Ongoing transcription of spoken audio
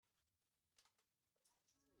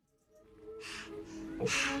Woo.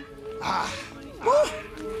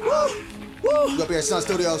 Up here at Sun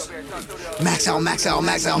Studios. Max out.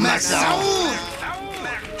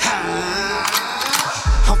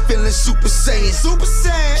 I'm feeling Super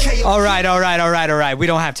Saiyan. All right. We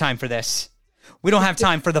don't have time for this. We don't have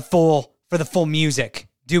time for the full music,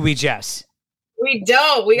 do we, Jess? We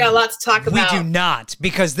don't. We got a lot to talk about. We do not,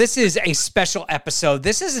 because this is a special episode.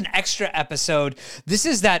 This is an extra episode. This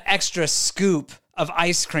is that extra scoop of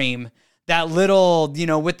ice cream, that little,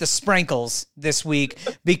 with the sprinkles this week,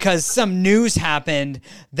 because some news happened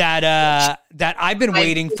that I've been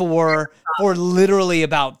waiting for literally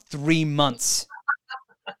about 3 months.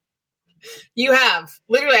 You have.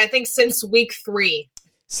 Literally, I think since week 3.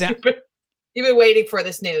 You've been waiting for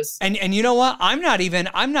this news. And you know what? I'm not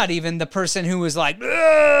even the person who was like,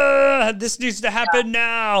 this needs to happen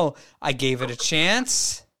now. I gave it a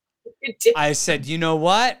chance. You did. I said, you know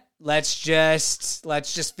what? Let's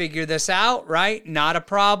just figure this out, right? Not a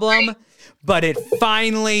problem. Right. But it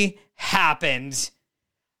finally happened.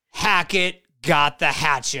 Hackett got the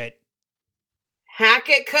hatchet.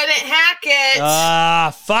 Hackett couldn't hack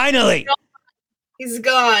it. Finally. He's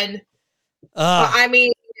gone. I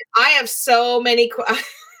mean, I have so many.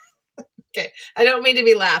 Okay, I don't mean to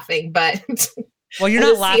be laughing, but well, you're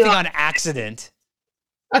not laughing on accident.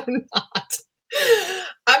 I'm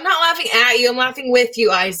not laughing at you. I'm laughing with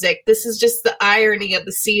you, Isaac. This is just the irony of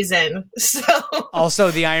the season. So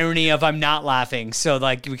also the irony of I'm not laughing. So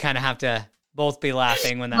we kind of have to both be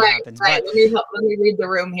laughing when that happens. Right. But let me read the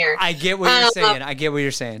room here. I get what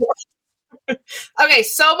you're saying. Okay,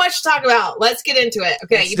 so much to talk about. Let's get into it.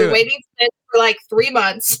 Okay, you've been waiting for 3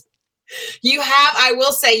 months. I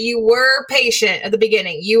will say, you were patient at the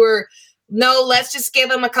beginning. Let's just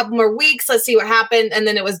give him a couple more weeks. Let's see what happened. And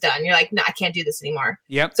then it was done. You're like, no, I can't do this anymore.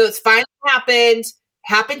 Yep. So it's finally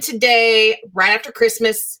happened today, right after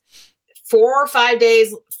Christmas, 4 or 5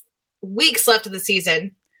 weeks left of the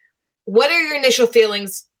season. What are your initial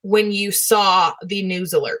feelings when you saw the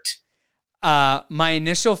news alert? My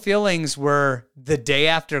initial feelings were the day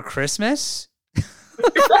after Christmas.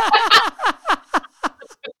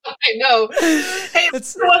 I know. Hey, it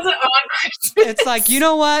wasn't on Christmas. It's like, you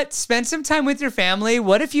know what? Spend some time with your family.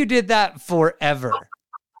 What if you did that forever?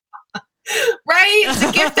 Right?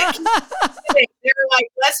 The gift that they were like,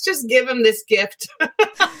 let's just give him this gift.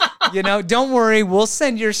 Don't worry. We'll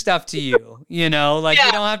send your stuff to you. You don't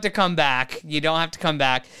have to come back.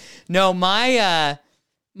 No, my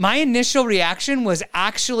initial reaction was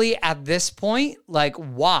actually at this point,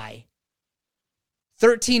 why?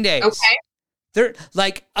 13 days. Okay. They're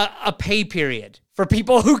a pay period for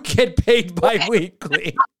people who get paid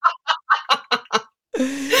bi-weekly.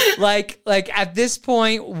 At this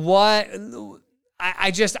point, what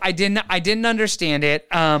I didn't understand it.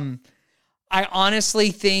 I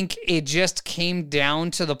honestly think it just came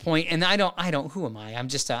down to the point, and I don't, who am I? I'm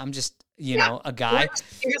just a guy.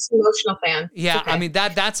 You're just an emotional fan. Yeah. Okay. I mean,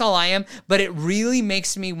 that's all I am, but it really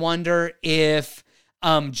makes me wonder if,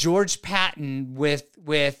 George Patton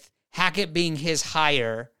with Hackett being his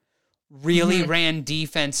hire really ran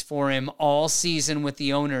defense for him all season with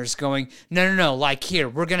the owners going, no, here,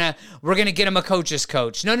 we're gonna get him a coach's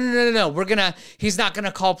coach. No, he's not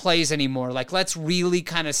gonna call plays anymore. Let's really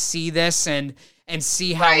kind of see this and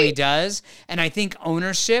see how he does. And I think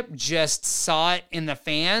ownership just saw it in the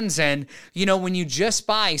fans. And, when you just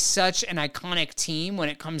buy such an iconic team when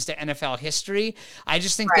it comes to NFL history, I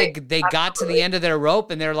just think they got to the end of their rope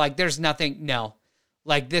and they're like, there's nothing, no.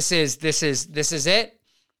 This is it,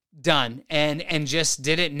 done, and just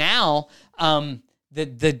did it now,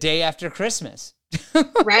 the day after Christmas. Right.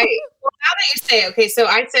 Well, now that you say, okay, so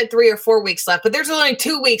I said 3 or 4 weeks left, but there's only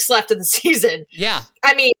 2 weeks left of the season. Yeah.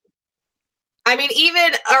 I mean, he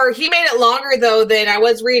made it longer though than I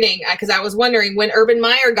was reading, because I was wondering when Urban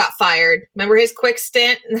Meyer got fired. Remember his quick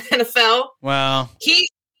stint in the NFL? Well, he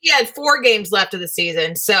had 4 games left of the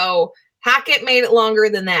season, so Hackett made it longer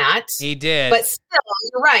than that. He did. But still,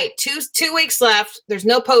 you're right. 2 weeks left. There's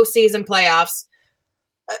no postseason playoffs.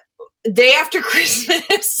 Day after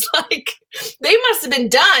Christmas, they must have been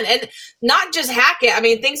done. And not just Hackett. I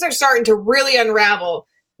mean, things are starting to really unravel.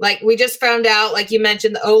 We just found out, like you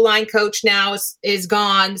mentioned, the O-line coach now is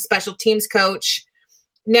gone, the special teams coach.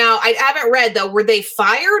 Now, I haven't read, though. Were they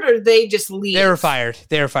fired or did they just leave? They were fired.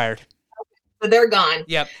 So they're gone.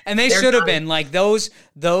 Yep. And they should have been those.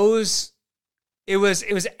 It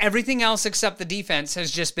was everything else except the defense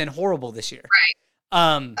has just been horrible this year.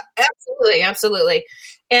 Right. Absolutely.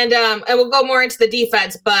 And we'll go more into the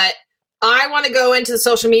defense, but I want to go into the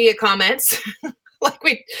social media comments.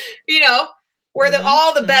 where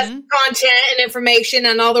all the best content and information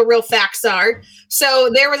and all the real facts are. So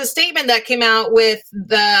there was a statement that came out with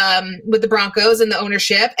the Broncos and the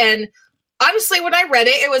ownership. And honestly, when I read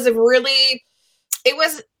it, it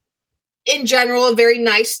was in general a very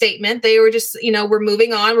nice statement. They were just, we're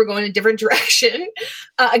moving on. We're going a different direction.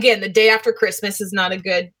 Again, the day after Christmas is not a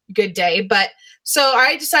good day. But so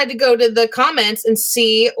I decided to go to the comments and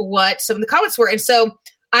see what some of the comments were. And so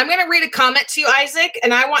I'm going to read a comment to you, Isaac,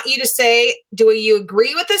 and I want you to say, do you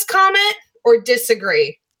agree with this comment or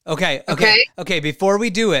disagree? Okay. Before we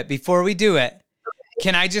do it,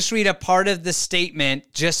 can I just read a part of the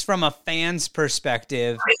statement just from a fan's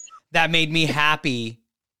perspective that made me happy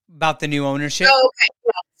about the new ownership? Oh,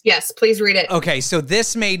 okay. Yes, please read it. Okay, so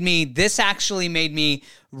this actually made me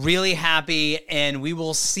really happy, and we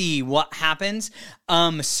will see what happens.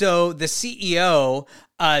 So the CEO,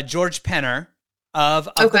 George Penner, of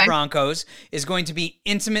the Broncos is going to be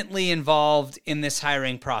intimately involved in this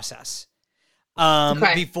hiring process.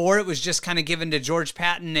 Before it was just kind of given to George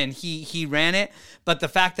Patton and he ran it, but the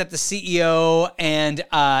fact that the CEO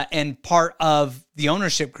and part of the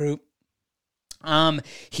ownership group,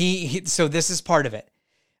 so this is part of it.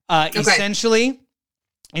 Essentially,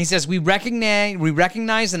 he says, we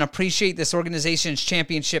recognize and appreciate this organization's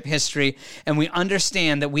championship history, and we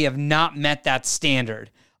understand that we have not met that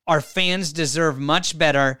standard. Our fans deserve much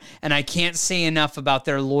better, and I can't say enough about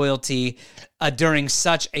their loyalty during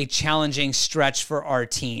such a challenging stretch for our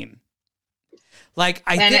team. Like,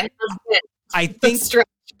 I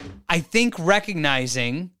think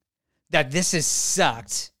recognizing that this has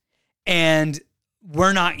sucked, and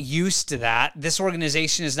we're not used to that. This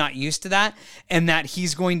organization is not used to that, and that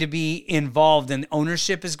he's going to be involved, and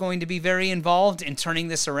ownership is going to be very involved in turning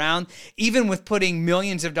this around, even with putting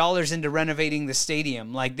millions of dollars into renovating the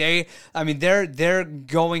stadium. Like they're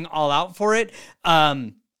going all out for it.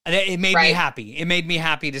 It made me happy. It made me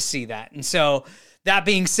happy to see that. And so that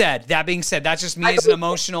being said, that's just me as an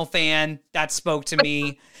emotional fan. That spoke to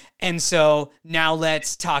me. And so now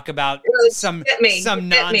let's talk about some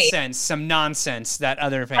nonsense that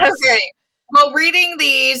other fans. Okay. Well, reading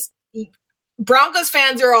these, Broncos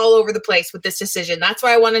fans are all over the place with this decision. That's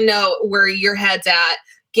why I want to know where your head's at.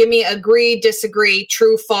 Give me agree, disagree,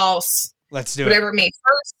 true, false. Let's do whatever it. It means.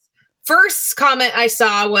 First comment I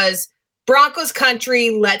saw was Broncos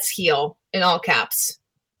country, let's heal, in all caps.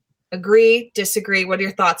 Agree, disagree. What are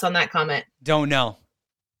your thoughts on that comment? Don't know.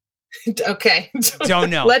 Okay. Don't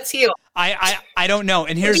know. Let's heal. I don't know.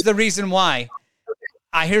 And here's the reason why.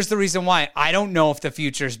 Here's the reason why. I don't know if the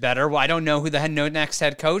future's better. Well, I don't know who the next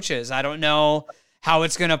head coach is. I don't know how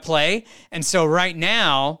it's going to play. And so right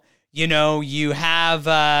now, you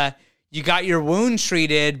have you got your wound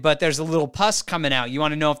treated, but there's a little pus coming out. You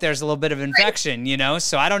want to know if there's a little bit of infection,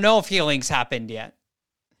 So I don't know if healing's happened yet.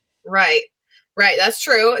 Right. That's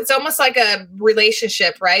true. It's almost like a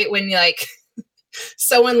relationship, right? When you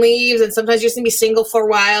someone leaves and sometimes you're just going to be single for a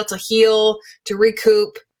while to heal, to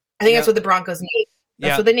recoup. I think that's what the Broncos need.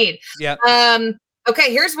 That's what they need. Yeah.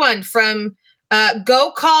 Okay, here's one from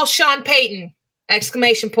Go Call Sean Payton! !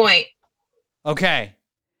 Okay.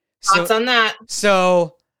 Thoughts on that?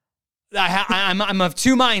 So I'm of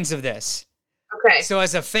two minds of this. Okay. So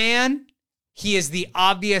as a fan, he is the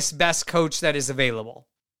obvious best coach that is available.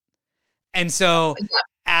 And so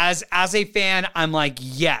as a fan, I'm like,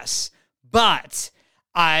 yes. But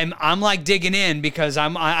I'm like digging in because I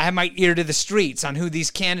have my ear to the streets on who these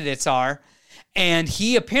candidates are, and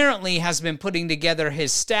he apparently has been putting together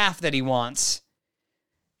his staff that he wants,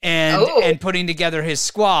 and putting together his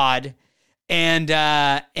squad, and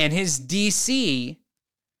his DC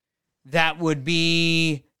that would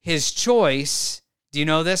be his choice. Do you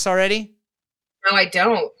know this already? No, I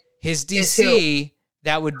don't. His DC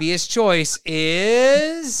that would be his choice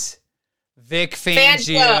is Vic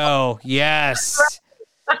Fangio. Yes.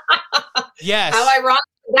 Yes. How ironic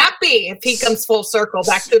would that be if he comes full circle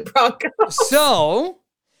back to the Broncos? So,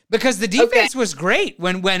 because the defense was great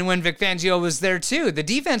when Vic Fangio was there too. The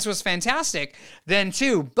defense was fantastic then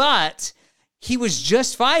too, but he was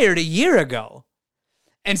just fired a year ago.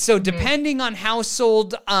 And so depending on how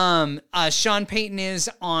sold Sean Payton is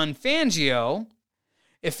on Fangio,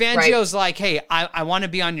 if Fangio's like, hey, I want to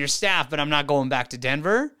be on your staff, but I'm not going back to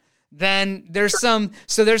Denver, then there's some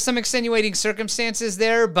extenuating circumstances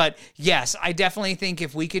there. But yes, I definitely think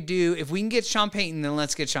if we can get Sean Payton, then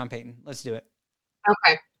let's get Sean Payton. Let's do it.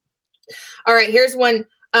 Okay. All right. Here's one.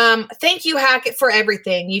 Thank you, Hackett, for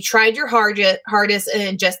everything. You tried your hardest and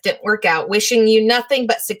it just didn't work out. Wishing you nothing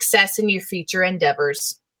but success in your future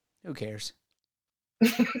endeavors. Who cares?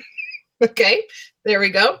 Okay. There we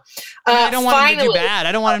go. I don't want him to do bad.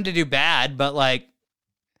 I don't want him to do bad, but like.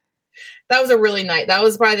 That was a really nice. That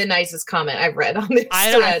was probably the nicest comment I've read on this.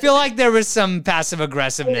 I feel like there was some passive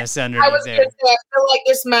aggressiveness underneath there. I feel like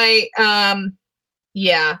this might.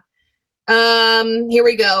 Yeah. Here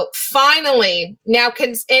we go. Finally, now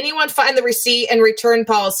can anyone find the receipt and return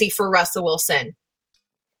policy for Russell Wilson?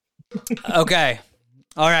 Okay.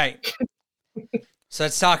 All right. So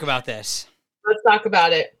let's talk about this. Let's talk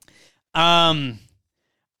about it.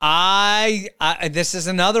 This is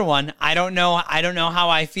another one. I don't know how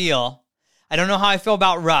I feel. I don't know how I feel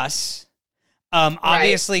about Russ.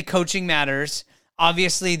 Obviously coaching matters.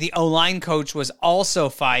 Obviously the O-line coach was also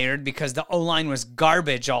fired because the O-line was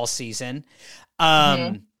garbage all season.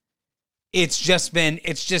 It's just been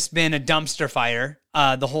a dumpster fire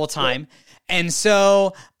the whole time. And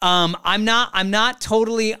so I'm not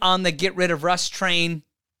totally on the get rid of Russ train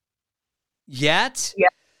yet.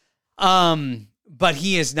 But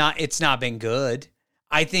he is not. It's not been good.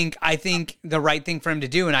 I think the right thing for him to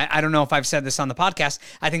do, and I don't know if I've said this on the podcast,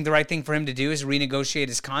 I think the right thing for him to do is renegotiate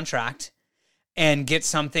his contract and get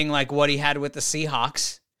something like what he had with the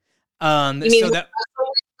Seahawks. You mean so that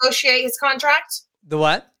Russell renegotiate his contract? The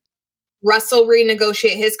what? Russell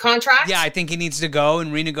renegotiate his contract? Yeah, I think he needs to go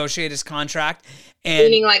and renegotiate his contract. And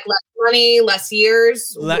meaning like less money, less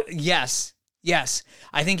years? Yes.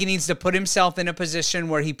 I think he needs to put himself in a position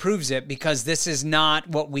where he proves it, because this is not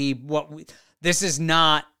what we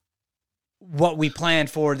planned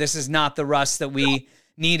for. This is not the Russ that we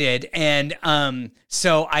needed. And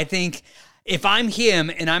so I think if I'm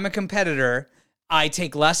him and I'm a competitor, I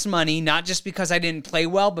take less money, not just because I didn't play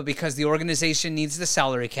well, but because the organization needs the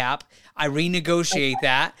salary cap. I renegotiate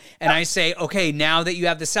that, and I say, okay, now that you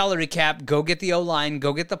have the salary cap, go get the O-line,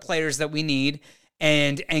 go get the players that we need,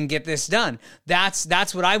 and get this done. That's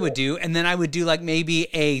what I would do. And then I would do like maybe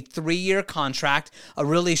a 3-year contract, a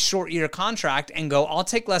really short year contract, and go, I'll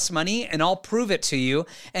take less money and I'll prove it to you.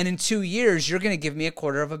 And in 2 years, you're going to give me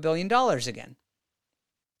 $250 million again.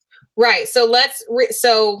 Right. So let's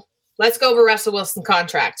go over Russell Wilson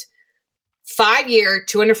contract. 5-year,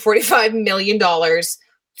 $245 million.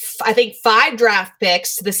 I think 5 draft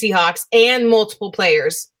picks to the Seahawks and multiple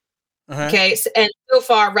players. Okay. And so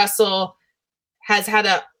far, Russell has had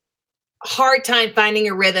a hard time finding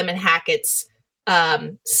a rhythm in Hackett's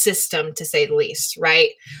system, to say the least, right?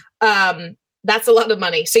 That's a lot of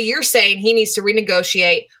money. So you're saying he needs to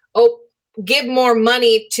renegotiate, give more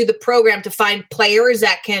money to the program to find players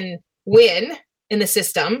that can win in the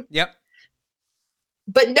system. Yep.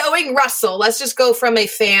 But knowing Russell, let's just go from a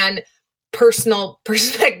fan personal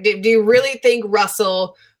perspective. Do you really think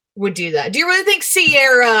Russell would do that? Do you really think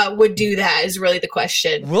Sierra would do that is really the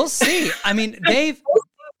question. We'll see. I mean,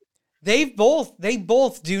 they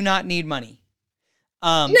both do not need money.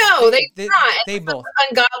 No, they not. They both an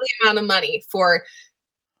ungodly amount of money for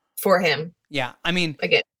him. Yeah. I mean,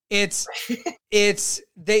 again, it's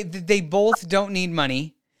they both don't need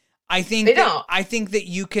money. I think that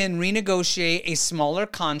you can renegotiate a smaller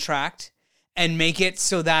contract and make it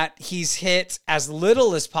so that he's hit as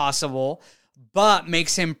little as possible, but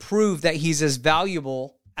makes him prove that he's as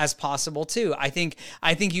valuable as possible too. I think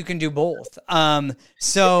you can do both.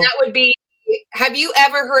 So that would be. Have you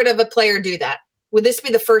ever heard of a player do that? Would this be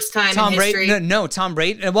the first time in history? No, Tom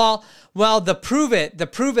Brady. Well, the prove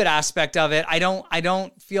it aspect of it. I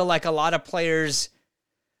don't feel like a lot of players.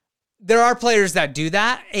 There are players that do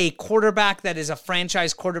that. A quarterback that is a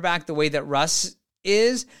franchise quarterback, the way that Russ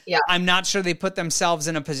is. Yeah. I'm not sure they put themselves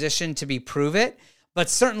in a position to prove it. But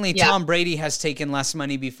certainly Tom Brady has taken less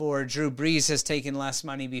money before. Drew Brees has taken less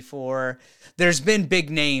money before. There's been big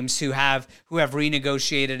names who have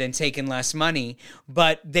renegotiated and taken less money,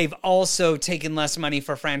 but they've also taken less money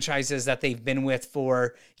for franchises that they've been with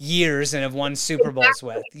for years and have won Super Bowls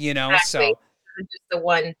with, you know? Exactly. So just the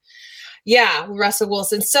one. Yeah, Russell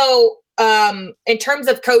Wilson. So in terms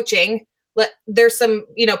of coaching, there's some,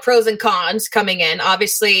 pros and cons coming in.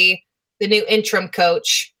 Obviously, the new interim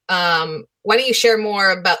coach. Why don't you share more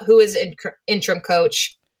about who is interim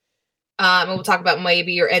coach? And we'll talk about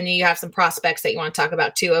maybe, and then you have some prospects that you want to talk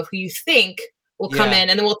about too, of who you think will come in,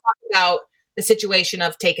 and then we'll talk about the situation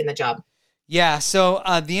of taking the job. Yeah. So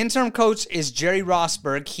the interim coach is Jerry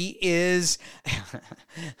Rosberg. He was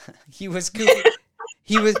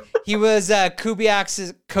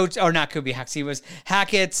Kubiak's coach, or not Kubiak's. He was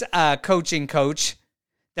Hackett's coaching coach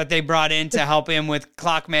that they brought in to help him with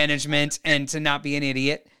clock management and to not be an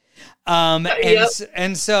idiot.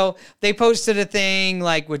 And so they posted a thing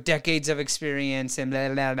like with decades of experience and blah,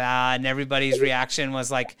 blah, blah, and everybody's reaction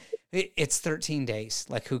was like, it's 13 days.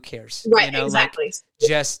 Like, who cares? Right. Exactly. Like,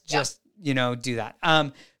 just do that.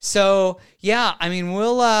 So yeah, I mean,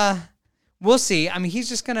 we'll We'll see. I mean, he's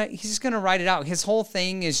just gonna ride it out. His whole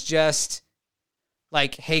thing is just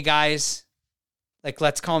like, hey guys, like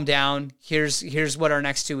let's calm down. Here's what our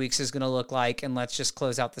next 2 weeks is gonna look like, and let's just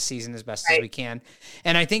close out the season as best as we can.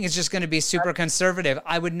 And I think it's just gonna be super conservative.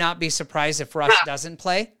 I would not be surprised if Russ doesn't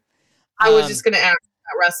play. I was just gonna ask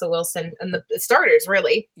about Russell Wilson and the starters,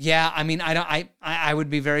 really. Yeah, I mean, I would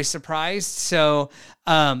be very surprised. So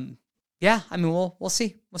yeah, I mean we'll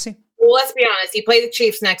see. Well, let's be honest, you play the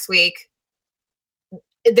Chiefs next week.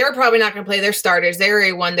 They're probably not going to play their starters. They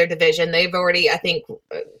already won their division. They've already, I think,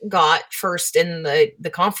 got first in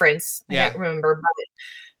the conference. I can't remember, but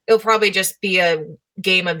it'll probably just be a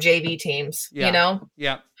game of JV teams, you know?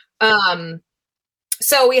 Yeah.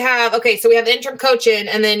 So we have the interim coach in,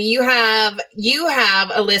 and then you have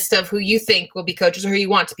a list of who you think will be coaches or who you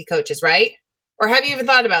want to be coaches, right? Or have you even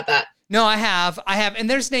thought about that? No, I have, and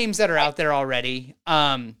there's names that are out there already.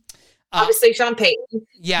 Obviously, Sean Payton.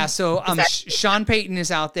 Yeah, so Sean Payton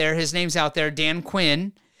is out there. His name's out there. Dan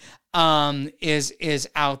Quinn is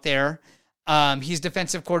out there. He's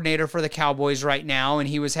defensive coordinator for the Cowboys right now, and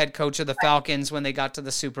he was head coach of the Falcons when they got to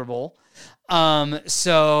the Super Bowl.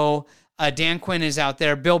 So Dan Quinn is out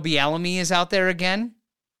there. Bill Bielemy is out there again.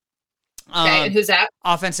 Okay, and who's that?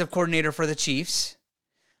 Offensive coordinator for the Chiefs.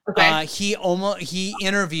 Okay. He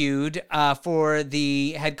interviewed for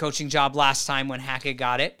the head coaching job last time when Hackett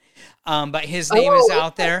got it. But his name is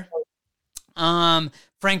out there.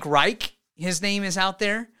 Frank Reich, his name is out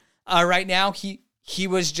there right now. He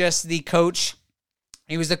was just the coach.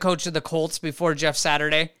 He was the coach of the Colts before Jeff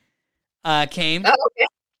Saturday came. Oh,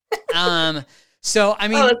 okay. So I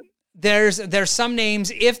mean, there's some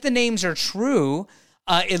names. If the names are true,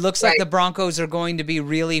 it looks like the Broncos are going to be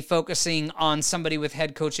really focusing on somebody with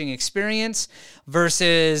head coaching experience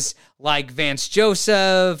versus like Vance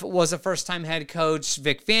Joseph was a first-time head coach.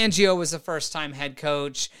 Vic Fangio was a first-time head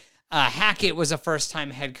coach. Hackett was a first-time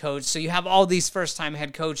head coach. So you have all these first-time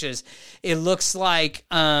head coaches. It looks like,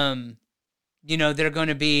 they're going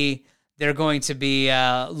to be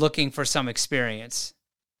looking for some experience.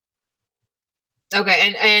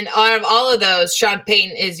 Okay. And out of all of those, Sean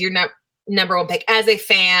Payton is your number one pick. As a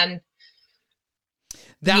fan,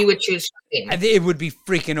 you would choose Sean Payton. It would be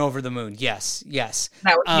freaking over the moon. Yes.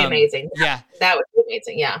 That would be amazing. Yeah. That would be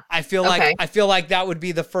amazing. Yeah. I feel like that would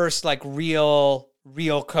be the first like real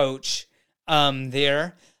coach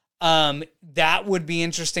there. That would be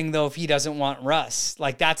interesting though if he doesn't want Russ.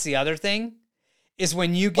 Like that's the other thing is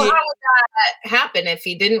when you get. Well, how would that happen if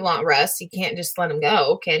he didn't want Russ? You can't just let him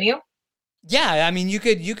go, can you? Yeah, I mean, you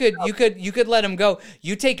could let him go.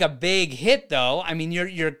 You take a big hit, though. I mean,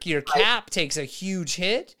 your cap takes a huge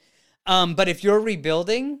hit. But if you're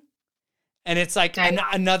rebuilding, and it's like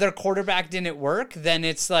another quarterback didn't work, then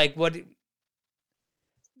it's like what?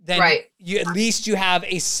 Then you at least you have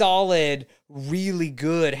a solid, really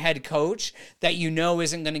good head coach that you know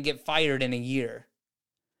isn't going to get fired in a year.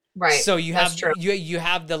 Right. So you have you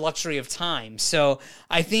have the luxury of time. So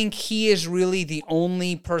I think he is really the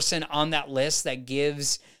only person on that list that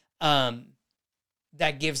gives the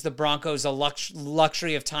Broncos a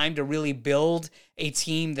luxury of time to really build a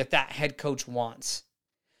team that head coach wants.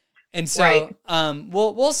 And so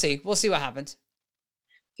we'll see. We'll see what happens.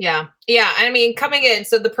 Yeah. Yeah. I mean, coming in,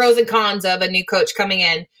 so the pros and cons of a new coach coming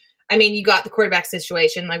in. I mean, you got the quarterback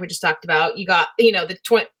situation like we just talked about. You got,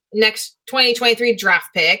 the next 2023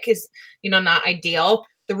 draft pick is, not ideal.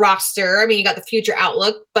 The roster, I mean, you got the future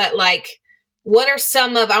outlook, but like, what are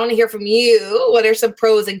I want to hear from you. What are some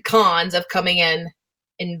pros and cons of coming in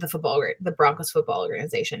the Broncos football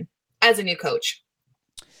organization as a new coach?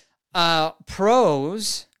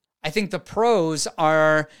 Pros, I think the pros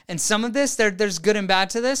are, and some of this, there's good and bad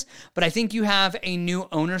to this, but I think you have a new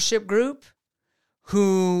ownership group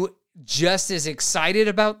who just is excited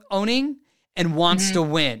about owning and wants to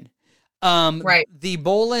win. The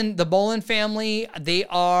Bolin family,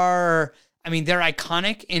 they're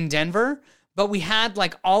iconic in Denver, but we had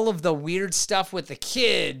like all of the weird stuff with the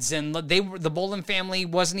kids, and the Bolin family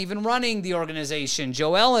wasn't even running the organization.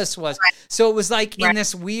 Joe Ellis was. So it was like in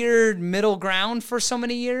this weird middle ground for so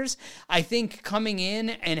many years. I think coming in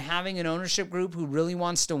and having an ownership group who really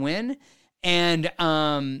wants to win and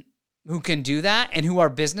who can do that and who are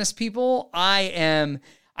business people, I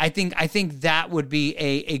think that would be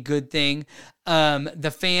a good thing.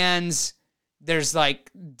 The fans, there's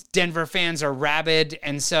like Denver fans are rabid.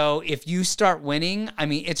 And so if you start winning, I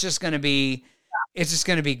mean, it's just going to be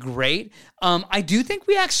great. I do think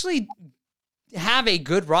we actually have a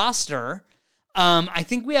good roster. I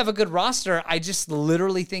think we have a good roster. I just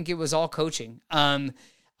literally think it was all coaching. And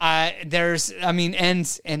I don't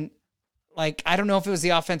know if it was the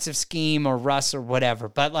offensive scheme or Russ or whatever,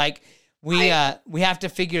 but like we have to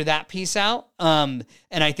figure that piece out. And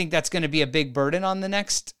I think that's going to be a big burden on the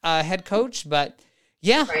next head coach. But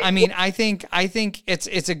yeah, Right. I mean, I think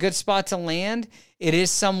it's a good spot to land. It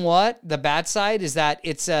is somewhat the bad side is that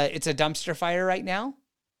it's a dumpster fire right now,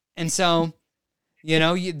 and so you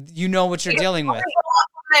know what you're dealing with.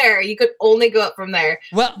 There, you could only go up from there.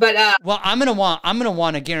 Well, but I'm gonna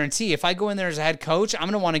want a guarantee. If I go in there as a head coach, I'm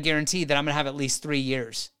gonna want a guarantee that I'm gonna have at least 3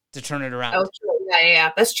 years to turn it around. Oh, true.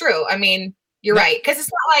 Yeah, that's true. I mean, you're right, because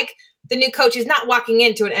it's not like the new coach is not walking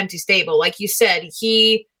into an empty stable, like you said.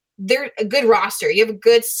 They're a good roster. You have a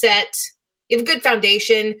good set. You have a good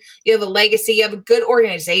foundation. You have a legacy. You have a good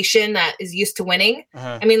organization that is used to winning.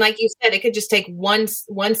 Uh-huh. I mean, like you said, it could just take one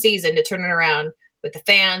season to turn it around with the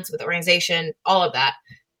fans, with the organization, all of that.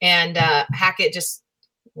 And Hackett just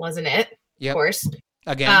wasn't it, of course.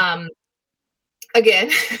 Again.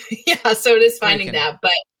 Yeah, so it is finding that.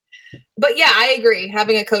 But yeah, I agree.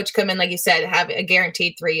 Having a coach come in, like you said, have a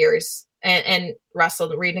guaranteed 3 years and Russell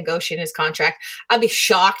renegotiating his contract. I'd be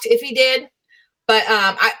shocked if he did. But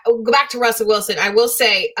I go back to Russell Wilson. I will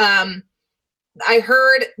say I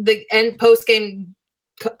heard the post game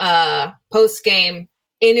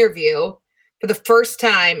interview for the first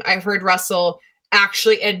time. I've heard Russell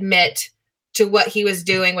actually admit to what he was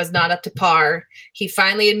doing was not up to par. He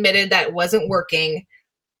finally admitted that it wasn't working.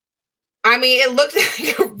 I mean, it looked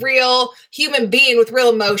like a real human being with real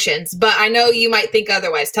emotions, but I know you might think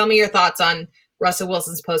otherwise. Tell me your thoughts on Russell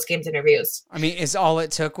Wilson's post-game interviews. I mean, is all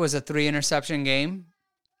it took was a 3 interception game?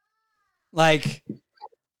 Like,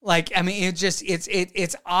 I mean,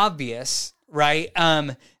 it's obvious, right?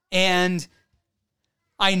 And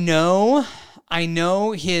I know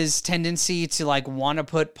his tendency to like want to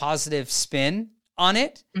put positive spin on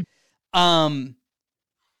it.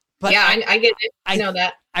 But yeah, I get it. I know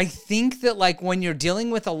that. I think that like when you're dealing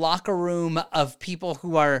with a locker room of people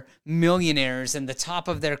who are millionaires and the top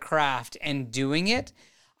of their craft and doing it,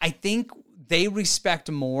 I think they respect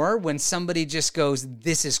more when somebody just goes,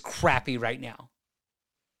 "This is crappy right now."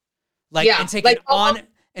 Like, and take an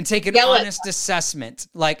honest assessment,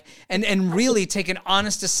 like, and really take an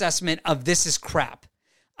honest assessment of this is crap.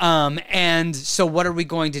 And so what are we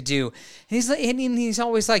going to do? And he's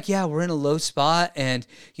always like, yeah, we're in a low spot. And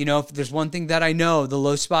you know, if there's one thing that I know, the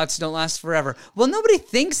low spots don't last forever. Well, nobody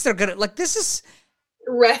thinks they're going to like, this is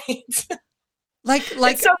right. Like,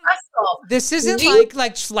 so this isn't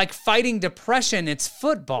like fighting depression. It's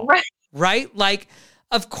football, right? Like,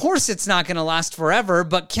 of course it's not going to last forever,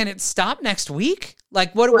 but can it stop next week?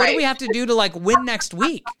 Like, what do we have to do to like win next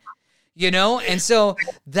week? You know? And so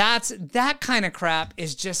that kind of crap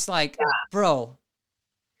is just like, bro.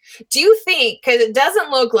 Do you think, because it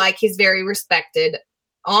doesn't look like he's very respected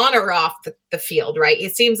on or off the field, right?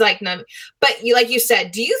 It seems like none, but like you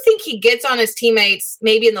said, do you think he gets on his teammates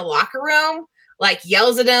maybe in the locker room, like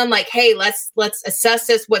yells at them, like, hey, let's assess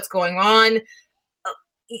this, what's going on?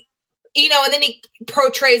 You know, and then he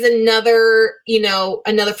portrays another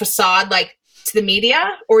facade, like, to the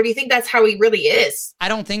media, or do you think that's how he really is? I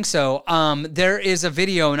don't think so. There is a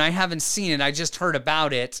video, and I haven't seen it. I just heard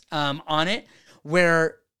about it on it,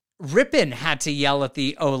 where Rippon had to yell at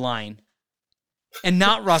the O-line and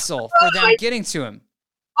not Russell for them getting to him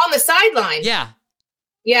on the sideline. Yeah,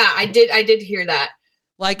 I did hear that.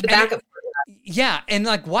 Like the backup. Yeah, and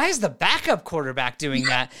like, why is the backup quarterback doing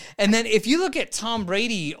that? And then if you look at Tom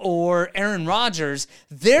Brady or Aaron Rodgers,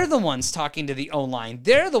 they're the ones talking to the O-line.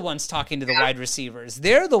 They're the ones talking to the wide receivers.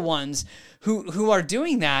 They're the ones who are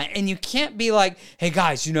doing that. And you can't be like, hey,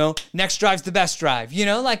 guys, you know, next drive's the best drive. You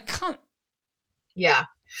know, like, come. Yeah.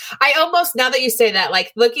 I almost, now that you say that,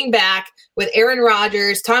 like looking back with Aaron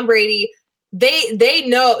Rodgers, Tom Brady, they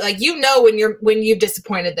know, like, you know, when you've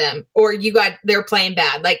disappointed them or they're playing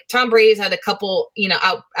bad. Like Tom Brady's had a couple, you know,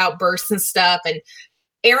 outbursts and stuff, and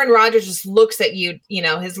Aaron Rodgers just looks at you, you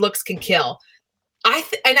know, his looks can kill. And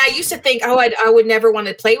I used to think, I would never want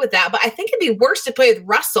to play with that, but I think it'd be worse to play with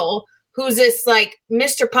Russell, who's this like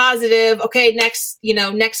Mr. Positive. Okay, next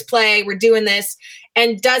play, we're doing this,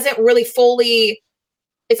 and doesn't really fully.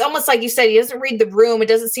 It's almost like you said, he doesn't read the room. It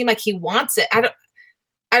doesn't seem like he wants it. I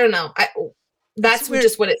don't know. That's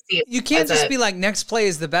just what it seems. You can't just be like, next play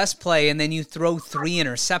is the best play, and then you throw 3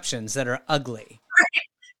 interceptions that are ugly. Right.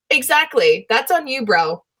 Exactly. That's on you,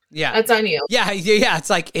 bro. Yeah. That's on you. Yeah. It's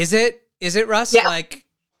like, is it Russ? Yeah. Like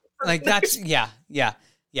that's, yeah.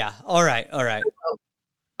 All right.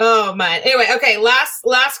 Oh man. Anyway. Okay.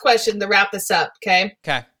 Last question to wrap this up. Okay.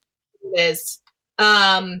 Is,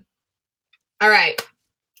 all right.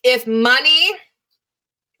 If money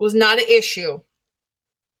was not an issue,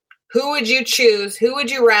 who would you choose? Who would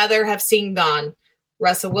you rather have seen gone?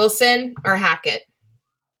 Russell Wilson or Hackett?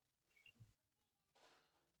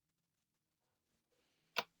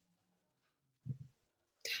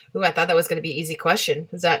 Ooh, I thought that was going to be an easy question.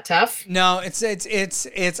 Is that tough? No,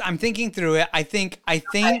 it's. I'm thinking through it. I think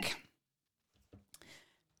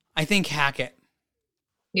Hackett.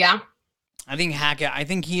 Yeah. I think Hackett. I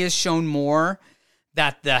think he has shown more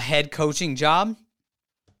that the head coaching job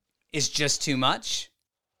is just too much.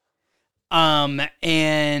 And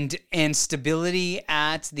stability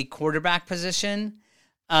at the quarterback position,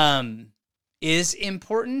 is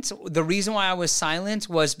important. The reason why I was silent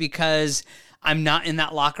was because I'm not in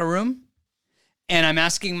that locker room, and I'm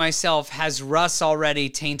asking myself, has Russ already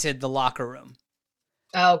tainted the locker room?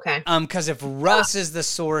 Oh, okay. Because if Russ is the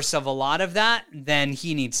source of a lot of that, then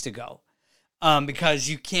he needs to go. Because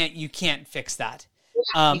you can't fix that.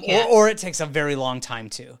 Or it takes a very long time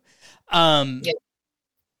to.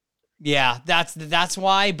 Yeah, that's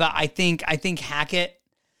why. But I think Hackett,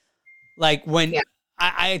 like when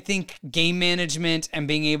I think game management and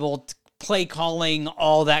being able to play calling,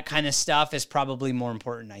 all that kind of stuff is probably more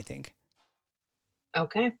important, I think.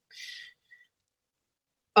 Okay.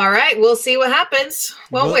 All right, we'll see what happens,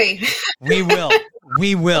 won't we? We will.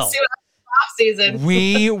 We will. We'll see what happens off season.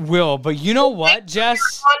 We will. But you know what,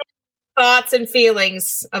 Jess? Thoughts and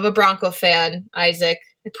feelings of a Bronco fan, Isaac.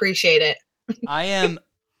 Appreciate it.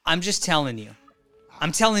 I'm just telling you.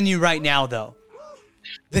 I'm telling you right now, though.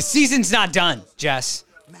 The season's not done, Jess.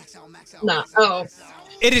 No. Oh.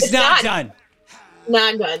 It's not done.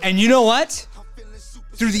 Not done. And you know what?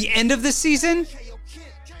 Through the end of the season,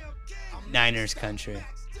 Niners country.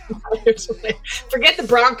 Forget the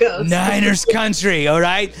Broncos. Niners country, all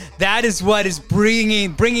right? That is what is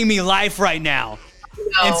bringing me life right now.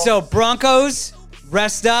 No. And so Broncos,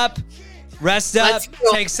 rest up,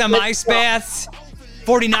 take some ice baths.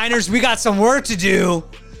 49ers, we got some work to do.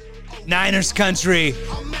 Niners country,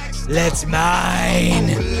 let's mine.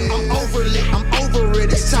 I'm over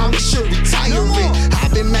it. It's time we should retire it.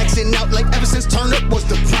 I've been maxing out like ever since Turn Up was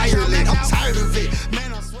the prior lit. I'm tired of it.